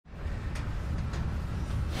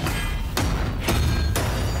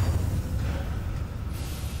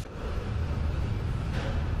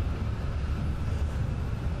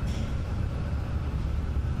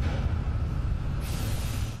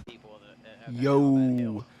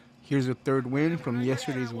Yo, here's a third win from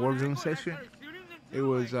yesterday's warzone session. It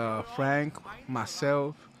was Frank,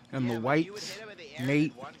 myself, and the Whites.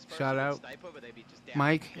 Nate, shout out.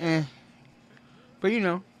 Mike, But you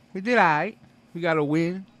know, we did alright. We got a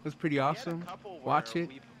win. It was pretty awesome. Watch it.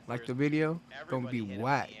 Like the video. Don't be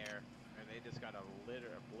whack.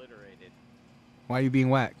 Why are you being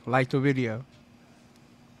whack? Like the video.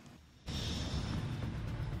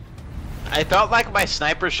 I felt like my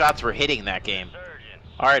sniper shots were hitting that game.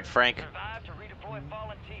 Alright, Frank.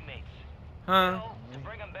 Huh?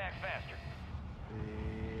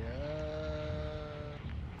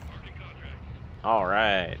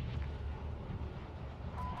 Alright.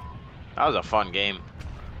 That was a fun game.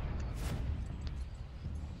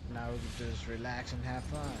 Now we can just relax and have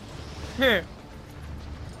fun. Yeah.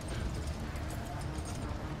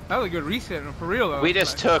 That was a good reset, for real though. We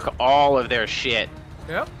just took all of their shit.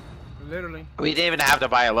 Yep. Literally. We didn't even have to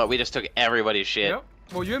buy a lot. We just took everybody's shit. Yep.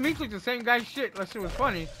 Well, you and me took the same guy's shit. That shit was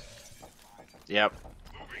funny. Yep.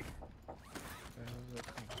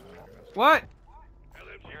 What?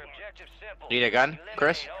 Need a gun,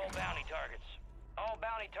 Chris?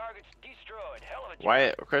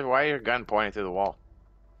 Why, Chris? Why is your gun pointing through the wall?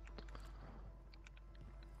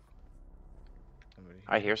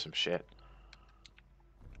 I hear some shit.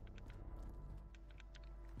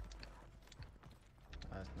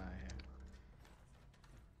 That's not him.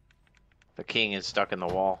 The king is stuck in the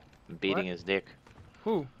wall and beating his dick.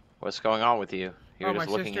 Who? What's going on with you? You're just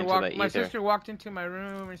looking into the ether. My sister walked into my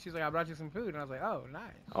room and she's like, I brought you some food. And I was like, oh,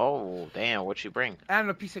 nice. Oh, damn. What'd she bring? And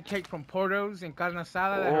a piece of cake from Porto's and carne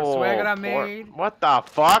asada that her suegra made. What the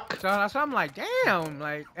fuck? So I'm like, damn.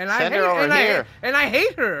 Like, and Send her over here. I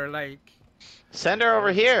hate her. Like, send her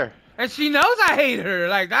over here. And she knows I hate her.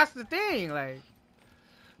 Like, that's the thing. Like,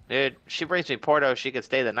 dude, she brings me Porto. She could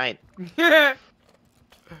stay the night.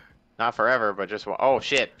 Not forever, but just oh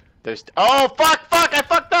shit. There's oh fuck.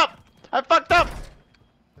 I fucked up.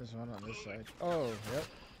 There's one on this side. Oh, yep.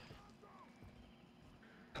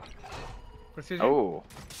 Precision? Oh,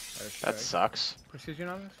 that sucks. Precision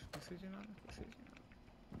on this? Precision on this? Precision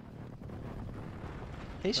on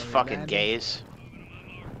this? These fucking gays.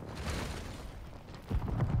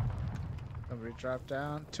 Somebody dropped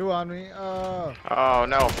down. Two on me. Oh. Oh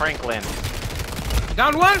no, Franklin.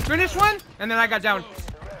 Down one, finish one, and then I got down.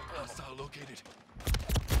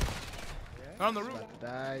 On the roof. He's about to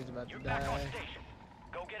die. He's about to die.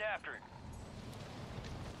 Go get after it.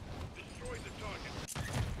 Destroy the target.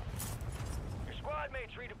 Your squad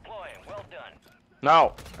mates redeploying. Well done.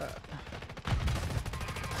 No. Good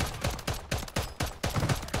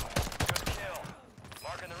kill.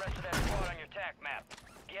 Marking the rest of that squad on your tac map.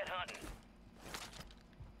 Get hunting.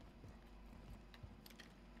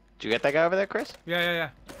 Did you get that guy over there, Chris?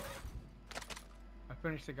 Yeah. I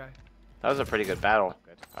finished the guy. That was a pretty good battle.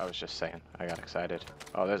 I was just saying. I got excited.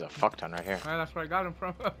 Oh, there's a fuck ton right here. Right, that's where I got him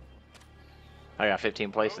from. I got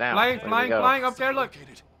 15 plates now. Flying up there, look.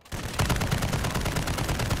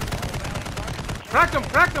 Cracked him.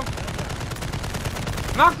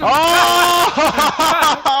 Knocked him. Oh!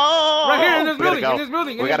 Right here in this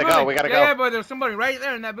building, We gotta go. Yeah, but there's somebody right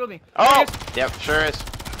there in that building. Oh! Yep, sure is.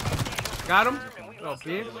 Got him. Oh,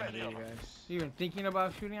 bitch. You even thinking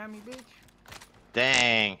about shooting at me, bitch?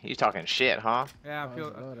 Dang, you talking shit, huh? Yeah, I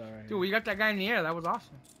feel. Dude, we got that guy in the air. That was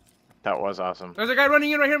awesome. That was awesome. There's a guy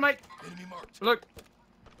running in right here, Mike. Look.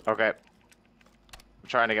 Okay. I'm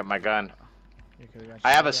trying to get my gun.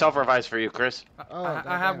 I have a self-revive for you, Chris.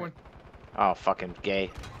 I have one. Oh, fucking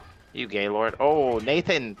gay. You gay lord. Oh,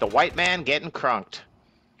 Nathan, the white man getting crunked.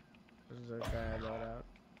 This is a guy I brought out.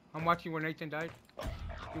 I'm watching where Nathan died.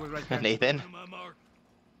 He was right there. Nathan? Where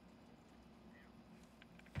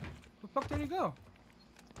the fuck did he go?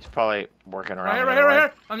 He's probably working around. Right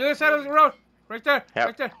here. On the other side of the road. Right there. Yep.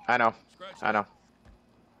 Right there. I know.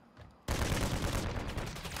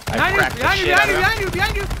 Behind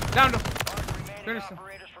you. Down him. Finish him.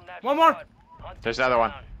 One more. There's another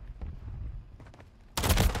one.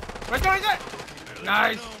 Right there.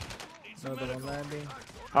 Nice. Another one landing.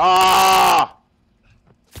 Oh!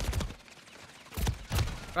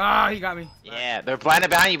 Ah, he got me. Yeah, they're planted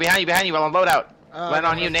behind you while on loadout. Land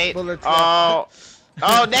on you, Nate. Oh.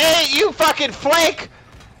 Oh, Nate, you fucking flake!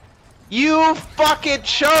 You fucking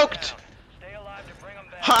choked!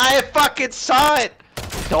 I fucking saw it!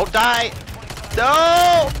 Don't die!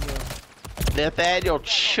 No! Nathaniel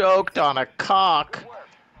choked on a cock.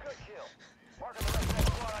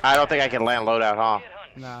 I don't think I can land loadout, huh?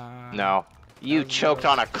 Nah. No. You choked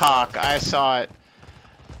on a cock. I saw it.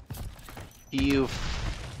 You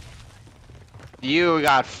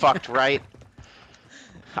got fucked, right?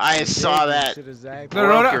 I saw that. Should have zagged. The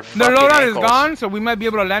Broke your fucking loadout is ankles. gone, so we might be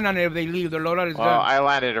able to land on it if they leave. The loadout is Well, done. I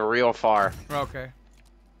landed real far. Okay.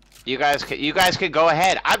 You guys could go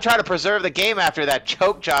ahead. I'm trying to preserve the game after that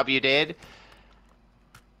choke job you did.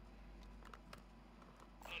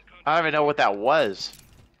 I don't even know what that was.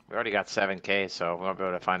 We already got 7K, so we'll be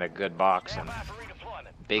able to find a good box. And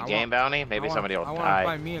big game bounty? Maybe somebody will I want to die.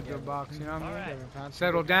 find me a good box, you know what I mean?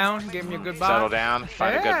 Settle down, give me a good box. Settle down,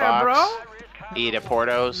 find a good Yeah, box. bro. Eat at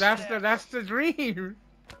Portos. That's the dream.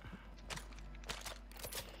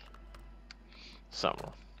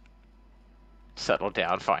 Something. Settle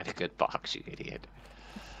down, find a good box, you idiot.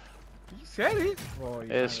 You said it. Well,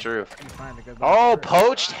 It's true. You find a good Oh, box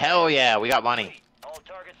poached? Hell yeah, we got money.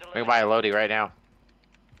 We can buy a Lodi right now.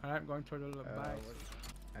 Alright, going toward the little box.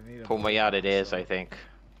 I need a Pull me out it is, I think.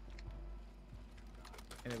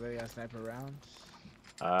 Anybody got sniper rounds?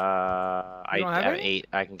 I don't have have any? 8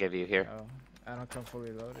 I can give you here. Oh, I don't come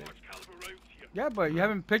fully loaded. Yeah, but you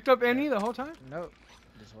haven't picked up any the whole time? Nope.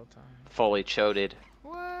 This whole time. Fully choded.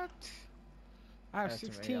 What? I have That's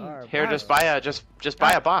an 16. AR, Here, bro. just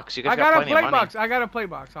buy a box. You guys I got got a plenty of play money. box. I got a play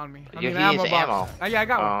box on me. I Yeah, mean, he ammo needs box. ammo. Yeah, I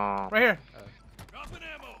got one. Oh. Right here.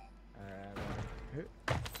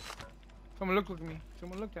 Alright. Someone looked at me.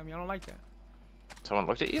 Someone looked at me. I don't like that. Someone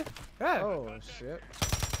looked at you? Yeah. Oh shit.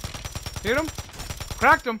 Hit him.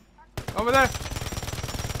 Cracked him. Over there.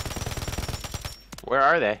 Where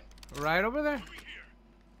are they? Right over there.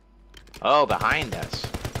 Oh, behind us.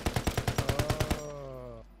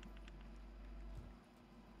 Oh.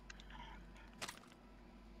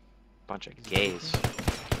 Bunch of gays.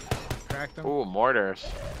 Cracked him. Ooh, mortars.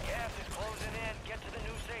 Gas is closing in. Get to the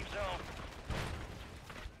new safe zone.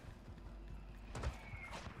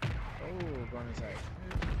 Oh, going inside.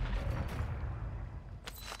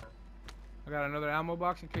 I got another ammo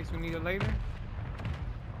box in case we need it later.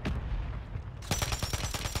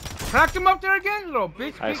 Cracked him up there again, little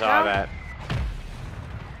bitch. I Peek saw out. that.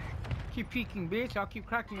 Keep peeking, bitch. I'll keep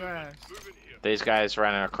cracking your ass. These guys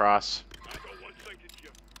running across.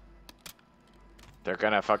 They're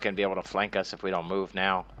gonna fucking be able to flank us if we don't move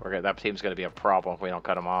now. That team's gonna be a problem if we don't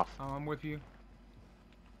cut them off. Oh, I'm with you.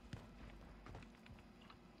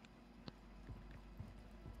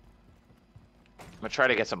 I'm gonna try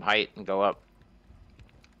to get some height and go up.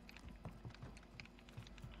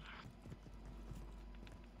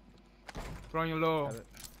 Throwing your little Got it.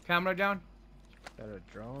 camera down. Is that a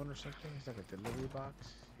drone or something? It's like a delivery box.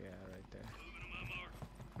 Yeah, right there.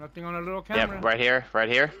 Nothing on a little camera. Yep, right here, right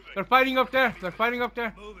here. They're fighting up there. They're fighting up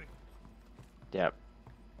there. Yep.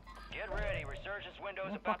 Get ready. Resurgence window is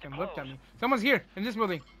Don't about to fucking close. look at me. Someone's here in this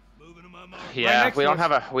building. Yeah, next we to don't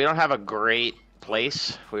us. have a great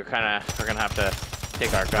place. We're gonna have to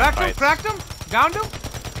take our Cracked him. gunfights. Cracked him. Downed him.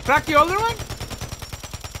 Cracked the other one.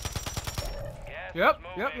 Gas Yep. is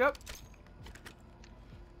Yep. moving. Yep.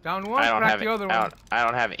 Down one. I don't Cracked have the other I one.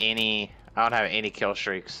 don't have any kill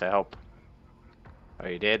streaks to help. Oh,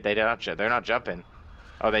 you did? They're not jumping.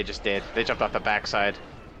 Oh, they just did. They jumped off the backside.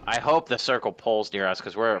 I hope the circle pulls near us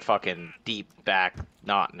because we're fucking deep back,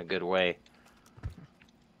 not in a good way.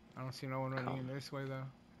 I don't see no one running in this way though.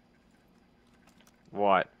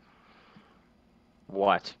 What?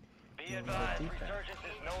 What? Be advised. Resurgence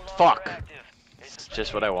is no longer Fuck. active. It's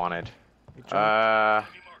just what I wanted. You trying-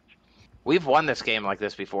 We've won this game like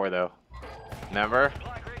this before though. Remember?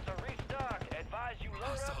 Supply crates are restocked. Advise you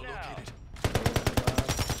load up now.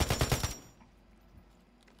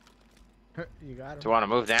 You got him. Do you want to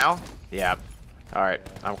move now? Yeah. All right,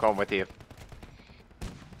 I'm coming with you.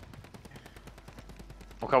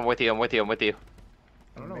 I'm coming with you. I'm with you. I'm with you.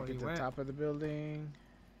 I don't know Make where it he to the went. top of the building.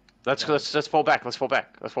 Let's pull back. Let's pull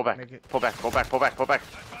back. Let's pull back. Make it- Pull back. Pull back. Pull back. Pull back.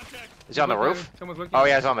 Is he on the Someone's roof? looking- Someone's looking. Oh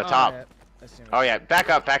yeah, he's on the top. Yeah. I see him. Oh yeah, back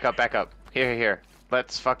up. Back up. Back up. Here.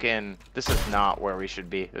 Let's fucking. This is not where we should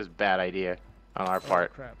be. This is a bad idea on our Oh,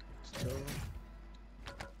 part. crap. It's two of them.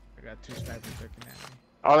 I got two snipers looking at me.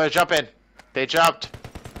 Oh, they're jumping. They jumped.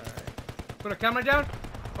 Alright. Put a camera down.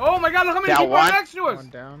 Oh my God! Look how many Down people are one. next to us. One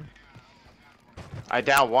down. I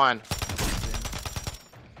down one.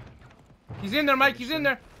 He's in there, Mike. He's in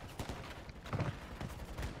there.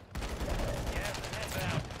 Gas is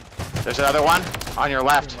inbound. There's another one on your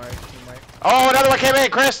left. Team Mike. Oh, another one came in,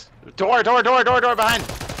 Chris. Door behind.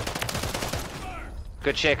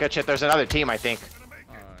 Good shit. There's another team, I think.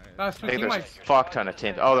 Alright. That's two I think there's a teammates. fuck ton of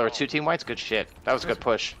teams. Oh, there were 2 team whites? Good shit. That was a good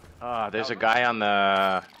push. There's a guy on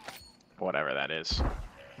the... whatever that is. I'm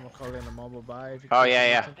gonna call in a mobile buy. If you Oh, can yeah, see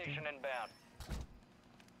yeah. something. Station inbound.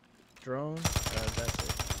 Drone. That's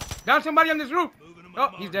it. Down somebody on this roof. Oh,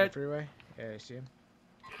 he's The dead. freeway. Yeah, I see him.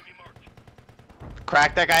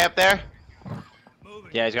 Crack that guy up there?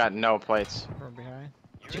 Yeah, he's got no plates. From behind.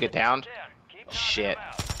 You Did you get downed? Keep knocking Shit. them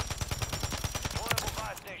out. Deployable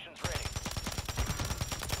buy stations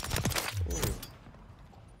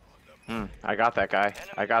ready. I got that guy.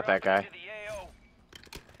 I got that guy. Enemy dropping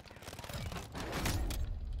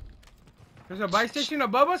There's a buy station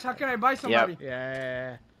above us. How can I buy somebody?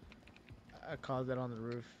 Yeah. I called it on the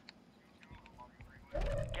roof. into the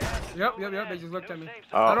AO. Gas is Yep. moving They in. just looked at New me. safe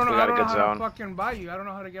Oh, I don't know. we I got a don't know good how zone. to fucking buy you. I don't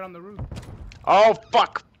know how to get on the roof. Oh,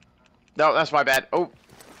 fuck. No, that's my bad. Oh,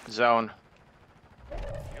 zone. You're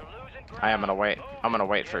losing ground. I am gonna wait. Move. I'm gonna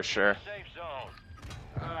wait Get for to sure. the safe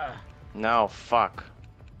zone. No, fuck.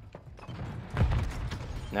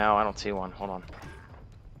 No, I don't see one. Hold on.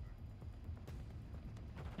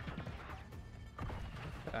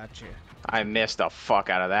 Gotcha. I missed the fuck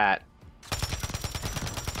out of that.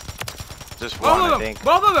 Just Both one, of I them. think.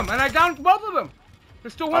 Both of them. And I downed both of them.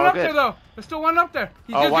 There's still one Oh, up good. there though. There's still one up there.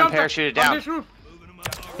 He Oh, just one jumped parachuted on down. this roof.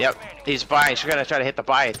 Yep, he's by. He's gonna try to hit the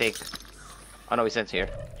buy, I think. Oh no, he's in here.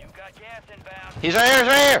 You got gas inbound. He's right here. He's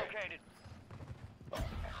right here. Located.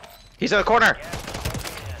 He's in the corner. Gas is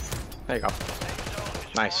closing in. There you go. Safe zone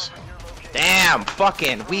is Nice. far from your location. Damn,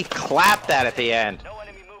 fucking, we clapped that at the end. No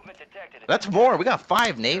enemy movement detected. That's more. We got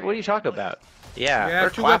 5, Nate. What are you talking about? Yeah, Yeah, we're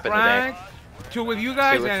 2 with clapping today. Frank, 2 with you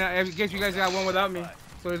guys, Two with- and I guess you guys got 1 without me.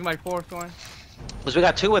 So it's my 4th one. Because we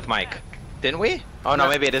got 2 with Mike, didn't we? Oh no, Yeah.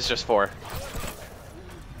 maybe it is just 4.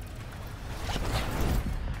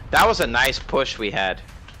 That was a nice push we had.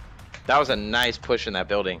 That was a nice push in that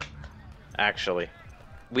building, actually.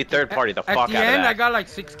 We third party the fuck At the out end, of that. I got like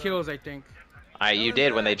 6 kills, I think. You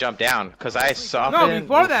did when they jumped down, because I saw No, it.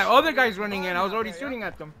 before that, other guys running in. I was already shooting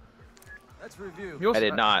at them. Let's review. You'll I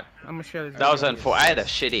did not. I'm gonna share this. That was video. I had a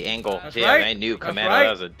shitty angle. That's Yeah, right. I knew That's Commando. right.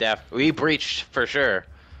 That was a def. We breached for sure.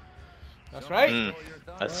 That's right.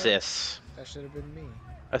 Assists. That should have been me.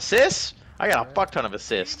 Assists? I got a fuck ton of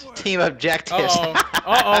assists. Team objectives.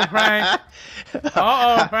 Uh-oh, Frank.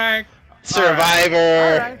 Uh-oh, Frank.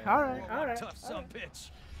 Survivor. All right. Tough son bitch.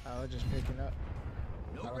 I was just picking up.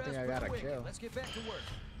 I don't think I got a kill. Let's get back to work.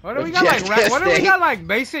 What do we got like? Objectives, What do we Nate. got like?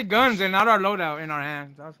 Basic guns and not our loadout in our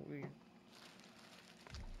hands. That's weird.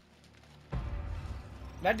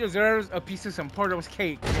 That deserves a piece of some Porto's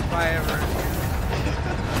cake if I ever.